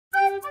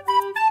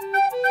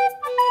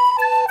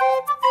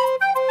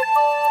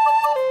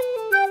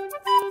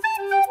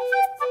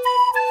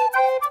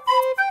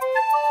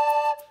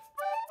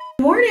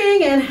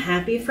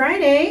Happy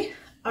Friday!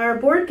 Our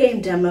board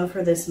game demo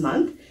for this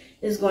month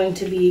is going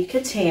to be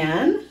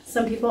Catan.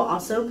 Some people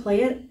also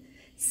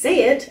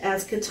say it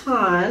as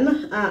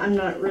Catan. I'm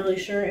not really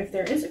sure if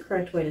there is a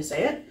correct way to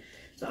say it,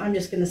 so I'm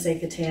just going to say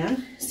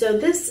Catan. So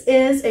this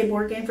is a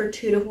board game for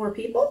 2 to 4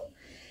 people.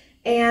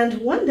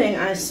 And one thing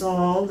I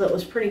saw that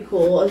was pretty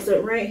cool is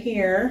that right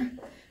here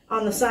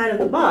on the side of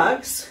the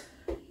box,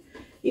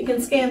 you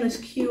can scan this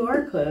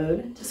QR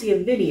code to see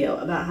a video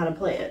about how to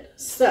play it.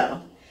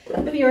 So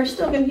if you are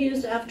still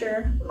confused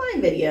after my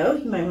video,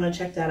 you might want to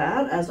check that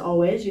out. As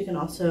always, you can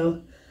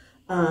also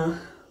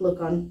look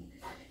on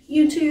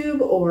YouTube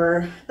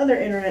or other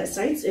internet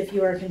sites if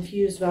you are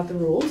confused about the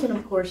rules. And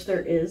of course, there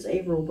is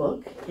a rule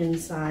book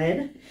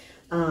inside.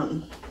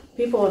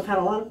 People have had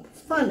a lot of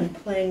fun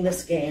playing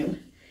this game.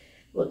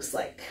 Looks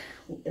like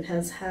it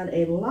has had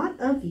a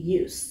lot of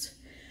use.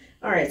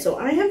 All right, so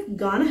I have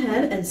gone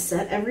ahead and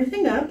set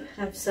everything up.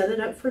 I've set it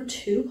up for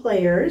 2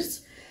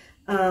 players.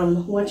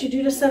 What you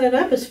do to set it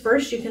up is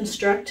first you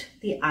construct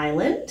the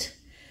island.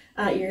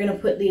 You're going to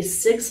put these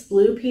 6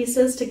 blue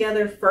pieces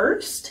together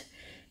first,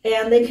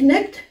 and they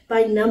connect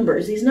by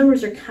numbers. These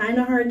numbers are kind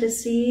of hard to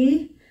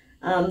see.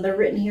 They're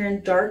written here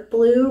in dark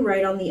blue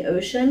right on the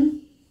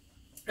ocean.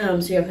 So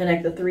you'll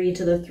connect the 3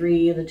 to the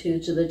 3, the 2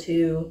 to the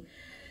 2.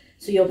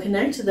 So you'll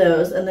connect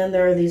those, and then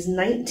there are these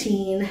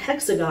 19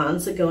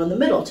 hexagons that go in the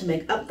middle to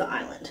make up the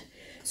island.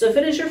 So if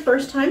it is your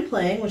first time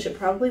playing, which it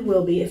probably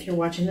will be if you're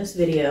watching this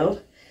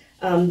video,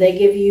 they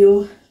give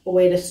you a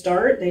way to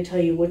start. They tell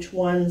you which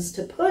ones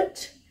to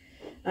put,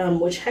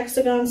 which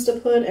hexagons to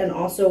put, and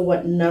also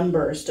what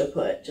numbers to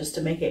put, just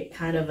to make it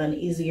kind of an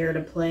easier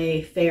to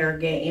play fair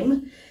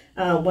game.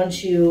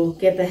 Once you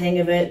get the hang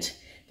of it,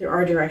 there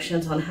are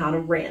directions on how to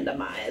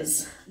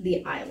randomize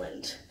the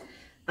island.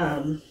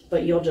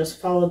 But you'll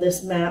just follow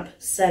this map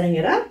setting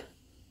it up.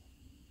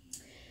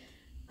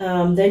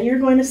 Then you're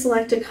going to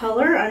select a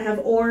color. I have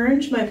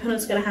orange. My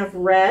opponent's going to have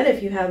red.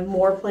 If you have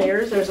more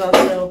players, there's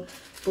also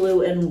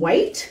blue and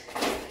white.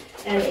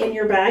 And in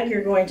your bag,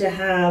 you're going to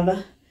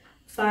have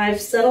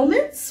 5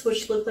 settlements,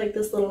 which look like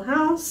this little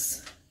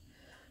house,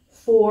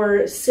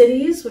 4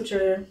 cities, which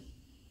are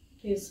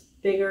these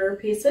bigger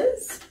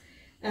pieces,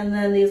 and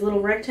then these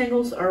little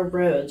rectangles are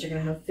roads. You're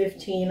going to have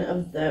 15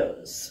 of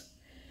those.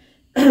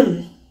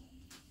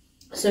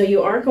 So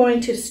you are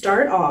going to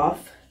start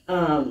off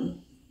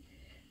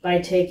by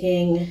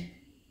taking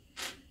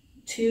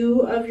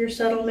 2 of your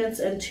settlements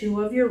and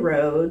 2 of your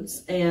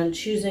roads and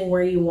choosing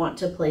where you want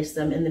to place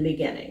them in the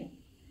beginning.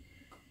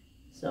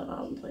 So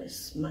I'll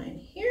place mine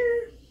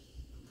here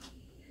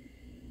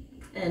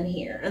and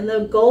here. And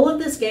the goal of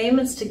this game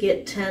is to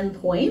get 10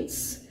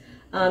 points.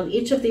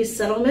 Each of these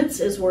settlements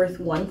is worth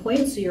 1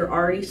 point, so you're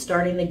already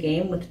starting the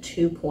game with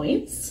 2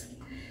 points.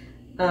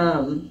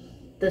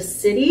 The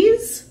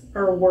cities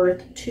are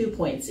worth 2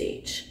 points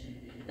each,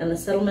 and the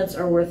settlements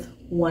are worth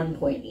 1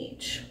 point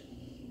each.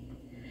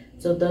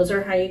 So those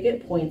are how you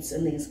get points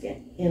in this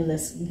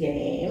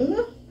game.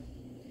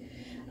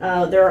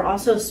 There are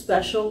also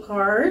special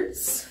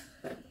cards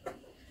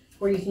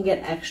where you can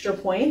get extra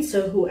points.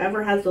 So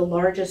whoever has the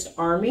largest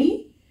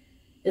army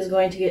is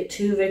going to get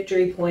 2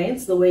 victory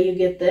points. The way you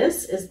get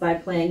this is by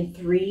playing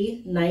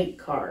 3 knight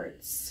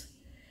cards.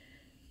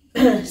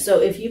 So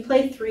if you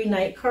play 3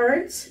 knight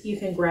cards, you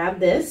can grab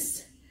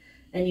this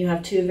and you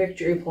have 2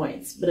 victory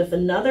points. But if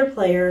another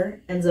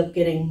player ends up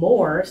getting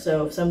more,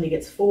 so if somebody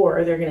gets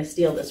 4, they're going to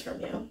steal this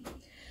from you.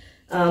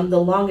 The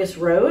longest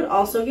road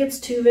also gets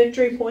 2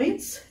 victory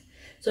points.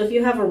 So if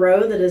you have a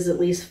road that is at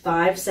least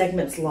 5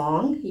 segments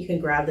long, you can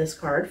grab this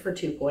card for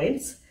 2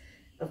 points.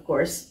 Of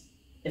course,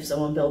 if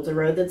someone builds a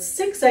road that's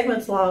 6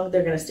 segments long,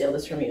 they're going to steal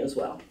this from you as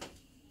well.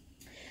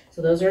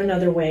 So those are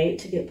another way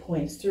to get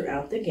points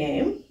throughout the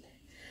game.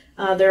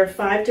 There are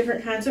 5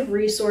 different kinds of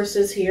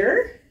resources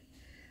here.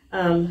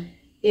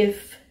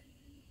 If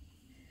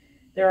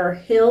there are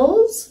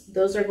hills,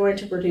 those are going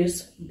to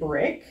produce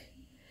brick.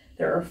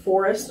 There are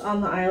forests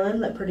on the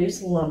island that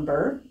produce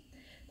lumber.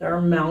 There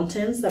are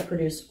mountains that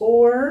produce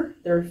ore.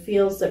 There are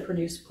fields that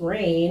produce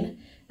grain.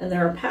 And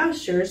there are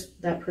pastures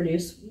that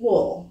produce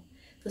wool.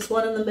 This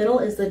one in the middle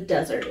is the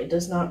desert. It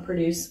does not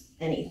produce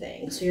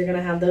anything. So you're going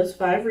to have those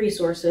 5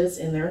 resources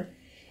in their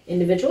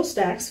individual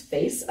stacks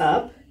face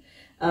up.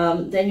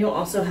 Then you'll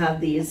also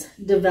have these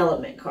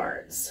development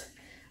cards.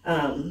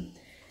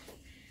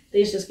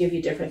 These just give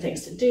you different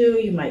things to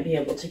do. You might be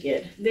able to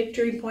get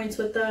victory points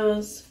with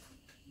those.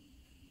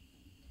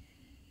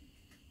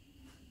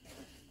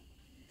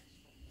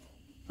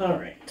 All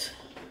right.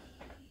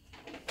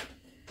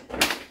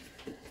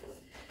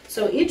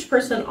 So each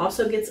person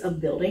also gets a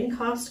building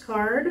cost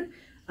card.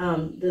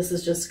 This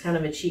is just kind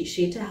of a cheat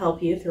sheet to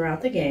help you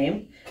throughout the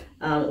game.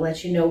 It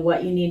lets you know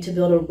what you need to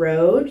build a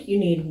road. You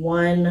need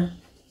 1,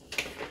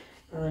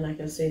 probably not going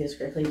to say this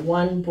correctly,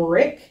 1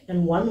 brick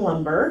and 1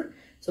 lumber.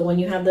 So when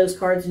you have those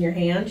cards in your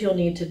hand, you'll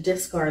need to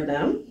discard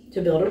them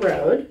to build a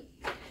road.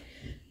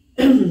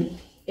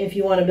 If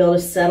you want to build a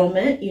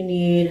settlement, you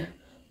need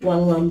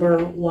 1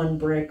 lumber, 1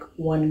 brick,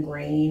 1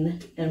 grain,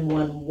 and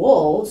 1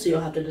 wool. So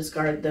you'll have to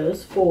discard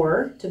those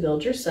 4 to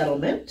build your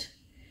settlement.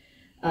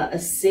 A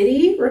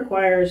city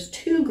requires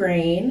 2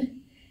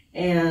 grain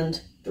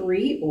and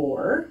 3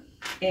 ore.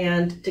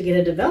 And to get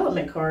a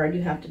development card,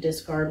 you have to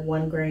discard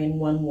 1 grain,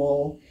 1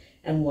 wool,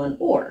 and 1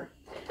 ore.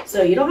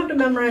 So you don't have to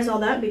memorize all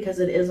that because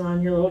it is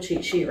on your little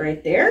cheat sheet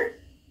right there.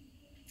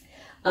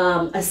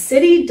 A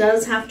city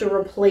does have to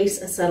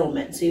replace a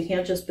settlement. So you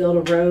can't just build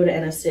a road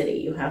and a city.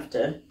 You have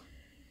to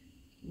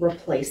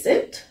replace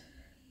it.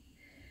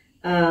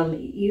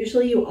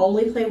 Usually you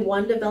only play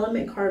 1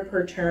 development card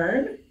per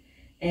turn.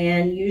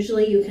 And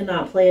usually you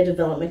cannot play a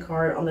development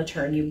card on the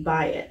turn you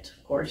buy it.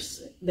 Of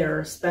course, there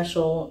are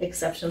special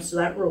exceptions to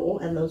that rule,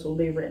 and those will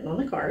be written on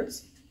the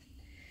cards.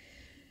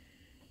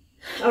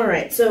 All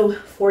right, so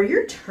for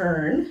your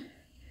turn,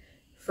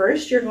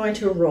 first you're going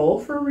to roll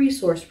for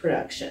resource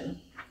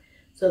production.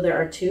 So there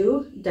are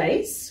 2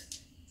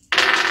 dice.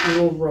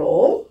 You will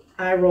roll.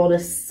 I rolled a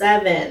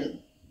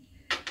 7.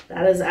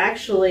 That is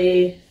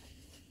actually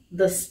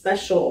the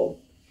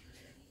special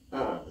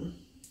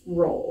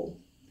roll.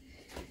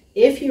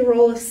 If you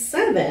roll a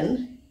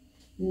 7,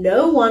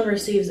 no one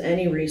receives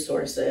any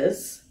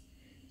resources.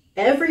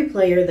 Every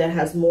player that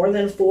has more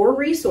than 4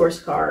 resource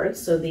cards,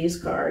 so these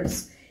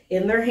cards,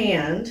 in their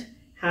hand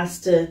has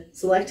to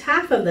select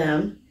half of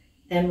them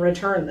and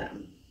return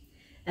them.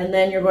 And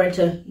then you're going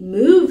to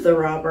move the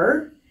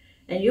robber,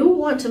 and you'll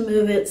want to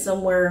move it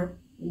somewhere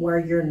where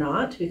you're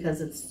not,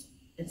 because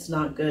it's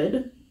not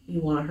good.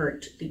 You want to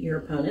hurt your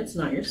opponents,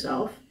 not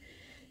yourself.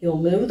 You'll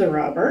move the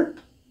robber.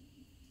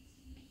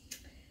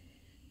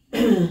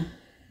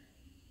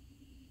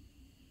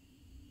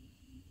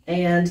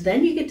 And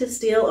then you get to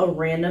steal a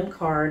random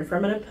card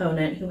from an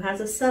opponent who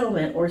has a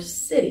settlement or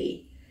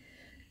city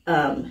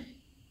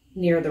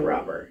near the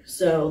robber.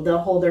 So they'll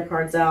hold their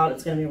cards out.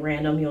 It's going to be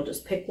random. You'll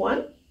just pick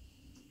one.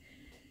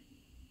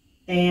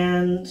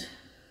 And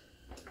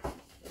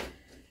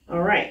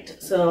all right,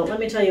 so let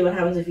me tell you what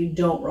happens if you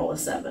don't roll a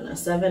 7. A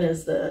 7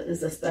 is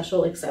the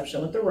special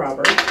exception with the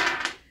robber.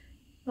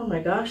 Oh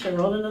my gosh, I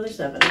rolled another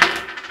 7.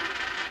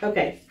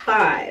 Okay,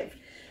 5.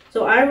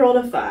 So I rolled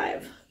a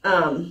 5.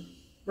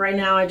 Right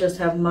now I just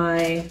have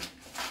my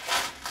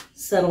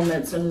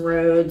settlements and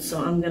roads,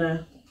 so I'm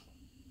gonna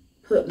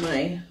put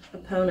my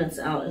opponents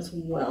out as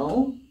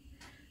well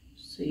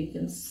so you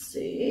can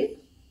see.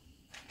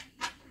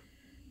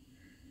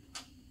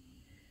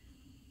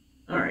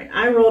 All right,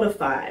 I rolled a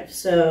 5.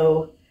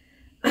 So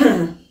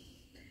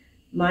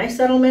my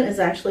settlement is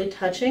actually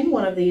touching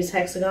one of these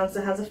hexagons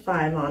that has a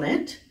 5 on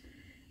it.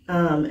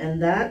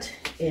 And that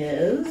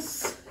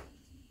is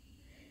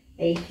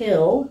a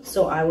hill,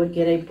 so I would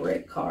get a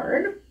brick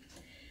card.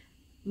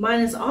 Mine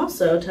is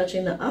also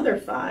touching the other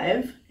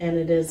 5, and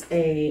it is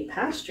a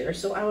pasture,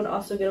 so I would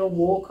also get a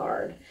wool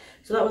card.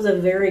 So that was a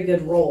very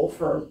good roll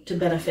to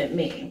benefit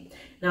me.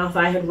 Now, if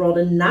I had rolled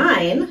a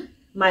 9,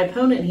 my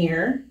opponent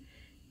here,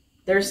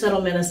 their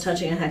settlement is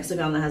touching a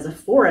hexagon that has a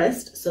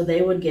forest, so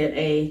they would get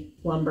a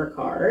lumber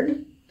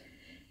card.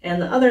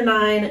 And the other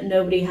 9,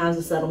 nobody has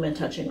a settlement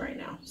touching right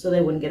now, so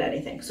they wouldn't get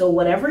anything. So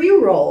whatever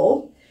you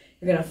roll,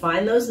 you're going to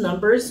find those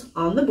numbers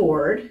on the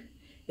board.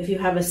 If you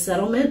have a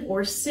settlement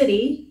or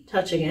city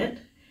touching it,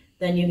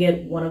 then you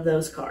get one of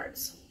those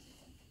cards.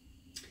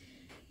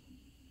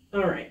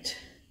 All right.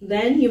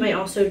 Then you may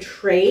also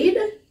trade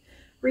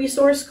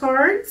resource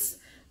cards.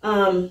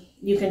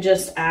 You can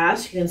just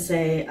ask, you can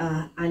say,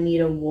 I need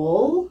a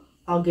wool.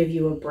 I'll give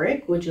you a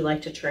brick. Would you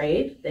like to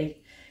trade?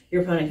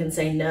 Your opponent can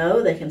say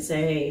no. They can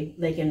say,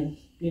 you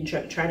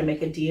can try to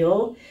make a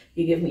deal.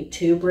 You give me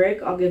 2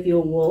 brick, I'll give you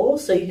a wool.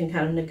 So you can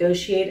kind of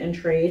negotiate and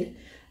trade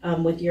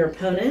with your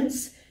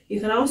opponents. You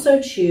can also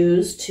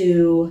choose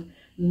to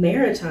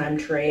maritime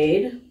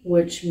trade,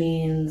 which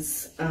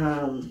means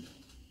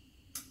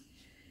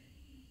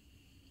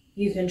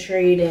you can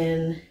trade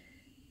in,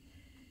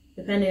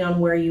 depending on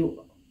where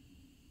you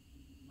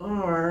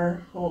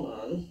are. Hold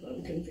on,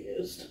 I'm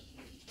confused.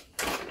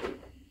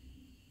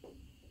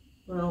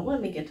 Well,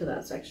 let me get to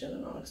that section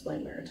and I'll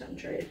explain maritime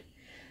trade.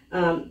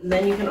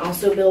 Then you can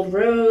also build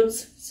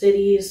roads,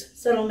 cities,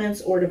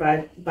 settlements, or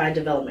buy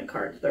development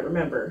cards. But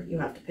remember, you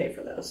have to pay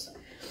for those.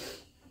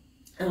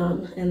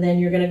 And then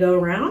you're going to go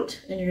around,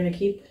 and you're going to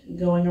keep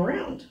going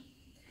around.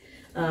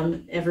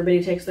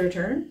 Everybody takes their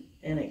turn,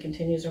 and it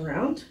continues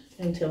around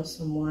until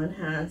someone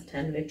has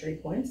 10 victory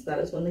points. That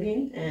is when the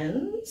game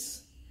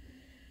ends.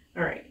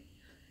 All right.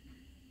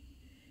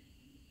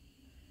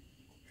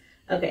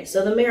 Okay,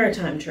 so the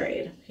maritime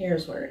trade.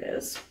 Here's where it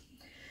is.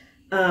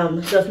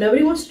 So if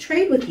nobody wants to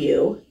trade with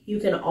you, you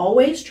can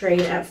always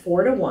trade at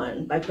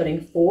 4-to-1 by putting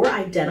 4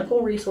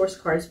 identical resource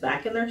cards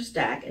back in their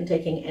stack and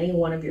taking any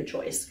one of your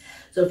choice.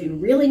 So if you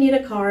really need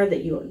a card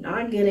that you are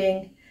not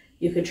getting,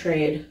 you could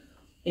trade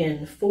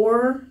in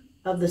 4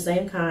 of the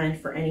same kind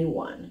for any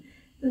one.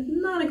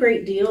 Not a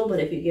great deal, but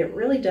if you get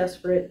really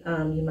desperate,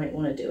 you might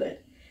want to do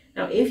it.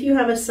 Now, if you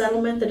have a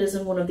settlement that is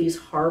in one of these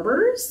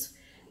harbors,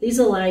 these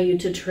allow you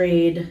to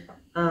trade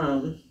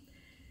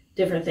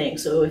different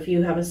things. So if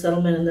you have a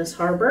settlement in this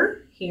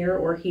harbor, here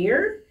or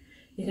here,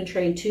 you can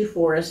trade 2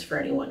 forests for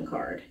any 1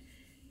 card.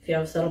 If you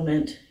have a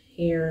settlement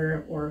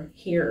here or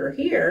here or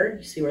here,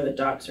 you see where the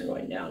docks are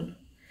going down.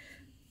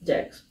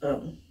 Dogs,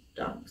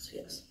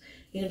 yes.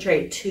 You can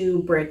trade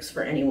 2 bricks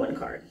for any 1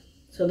 card.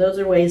 So those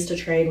are ways to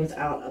trade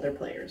without other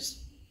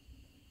players.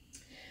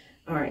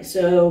 All right,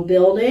 so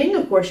building,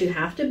 of course you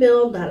have to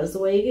build. That is the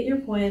way you get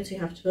your points. You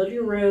have to build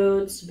your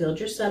roads, build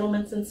your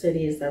settlements and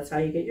cities. That's how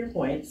you get your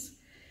points.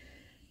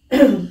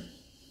 All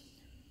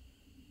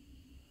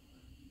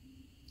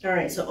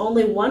right, so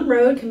only 1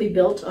 road can be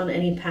built on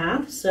any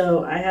path.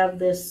 So I have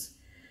this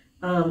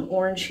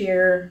orange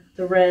here.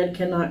 The red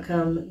cannot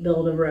come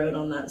build a road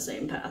on that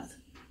same path.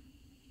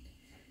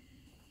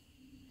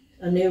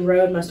 A new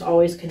road must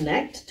always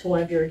connect to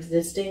one of your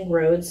existing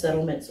roads,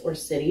 settlements, or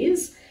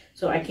cities.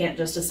 So I can't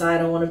just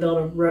decide I want to build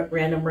a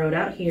random road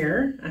out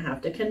here. I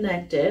have to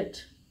connect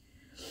it.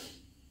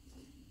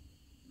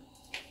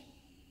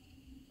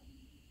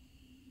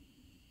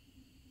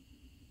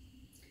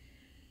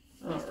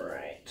 All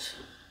right.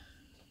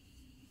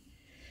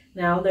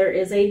 Now there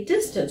is a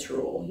distance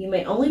rule. You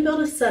may only build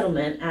a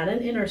settlement at an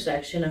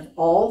intersection if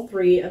all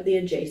 3 of the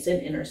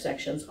adjacent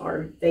intersections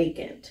are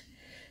vacant.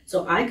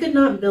 So I could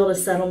not build a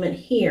settlement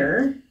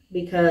here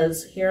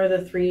because here are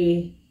the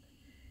 3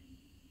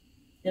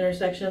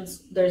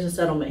 intersections. There's a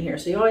settlement here.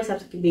 So you always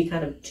have to be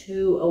kind of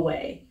 2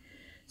 away.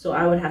 So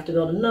I would have to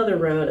build another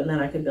road and then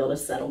I could build a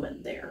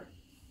settlement there.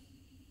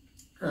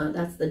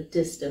 That's the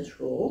distance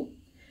rule.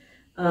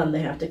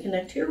 They have to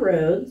connect to your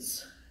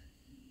roads.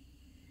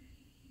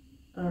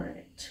 All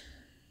right.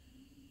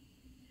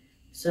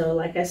 So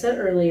like I said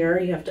earlier,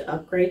 you have to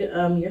upgrade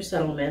your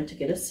settlement to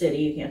get a city.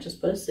 You can't just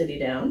put a city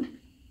down.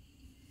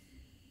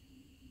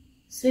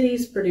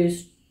 Cities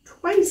produce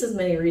twice as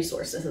many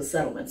resources as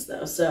settlements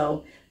though,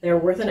 so they're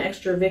worth an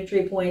extra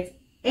victory point.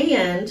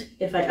 And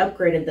if I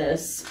upgraded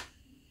this,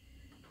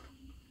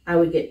 I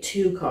would get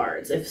 2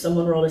 cards. If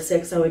someone rolled a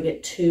 6, I would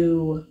get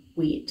 2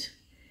 wheat.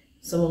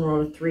 If someone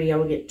rolled a 3, I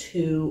would get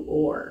 2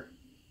 ore.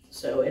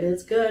 So it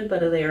is good, but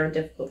they are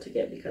difficult to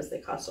get because they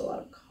cost a lot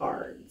of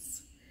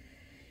cards.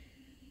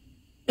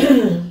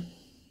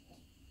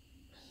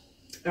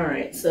 All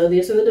right, so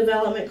these are the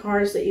development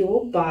cards that you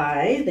will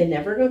buy. They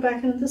never go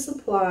back into the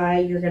supply.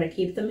 You're going to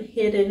keep them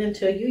hidden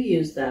until you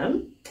use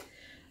them.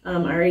 I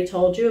already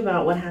told you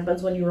about what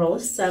happens when you roll a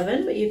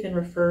 7, but you can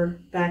refer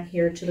back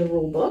here to the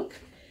rule book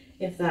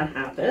if that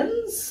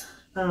happens.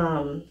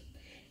 It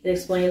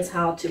explains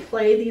how to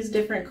play these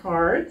different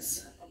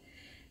cards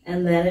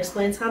and then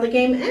explains how the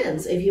game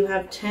ends. If you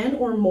have 10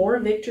 or more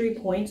victory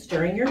points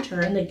during your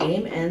turn, the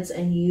game ends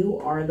and you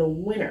are the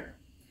winner.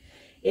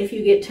 If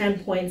you get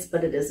 10 points,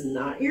 but it is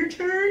not your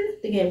turn,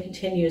 the game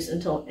continues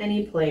until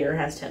any player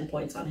has 10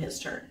 points on his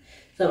turn.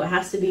 So it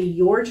has to be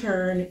your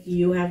turn.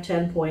 You have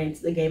 10 points.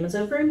 The game is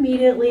over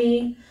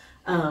immediately.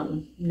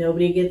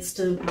 Nobody gets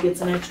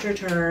an extra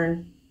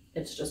turn.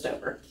 It's just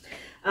over.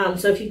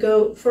 So if you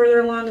go further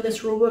along in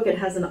this rule book, it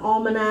has an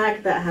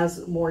almanac that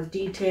has more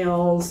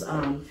details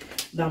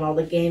about all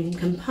the game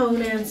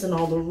components and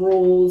all the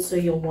rules. So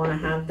you'll want to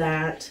have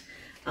that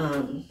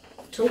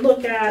to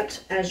look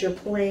at as you're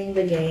playing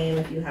the game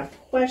if you have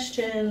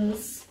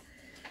questions.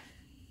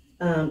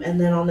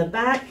 And then on the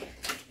back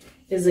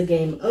is a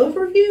game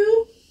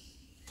overview,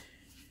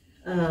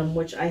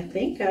 which I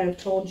think I've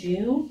told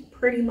you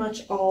pretty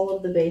much all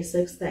of the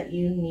basics that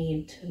you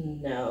need to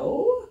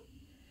know.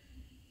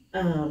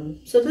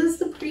 So this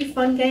is a pretty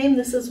fun game.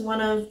 This is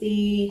one of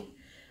the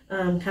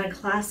kind of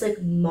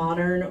classic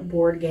modern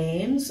board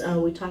games.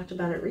 We talked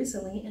about it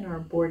recently in our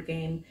board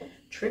game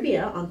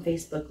trivia on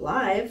Facebook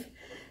Live.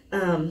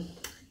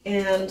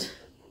 And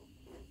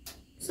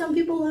some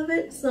people love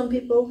it, some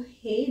people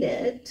hate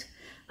it.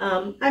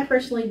 I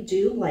personally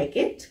do like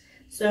it,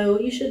 so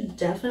you should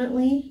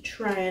definitely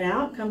try it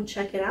out. Come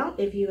check it out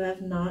if you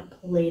have not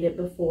played it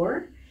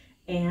before,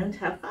 and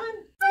have fun.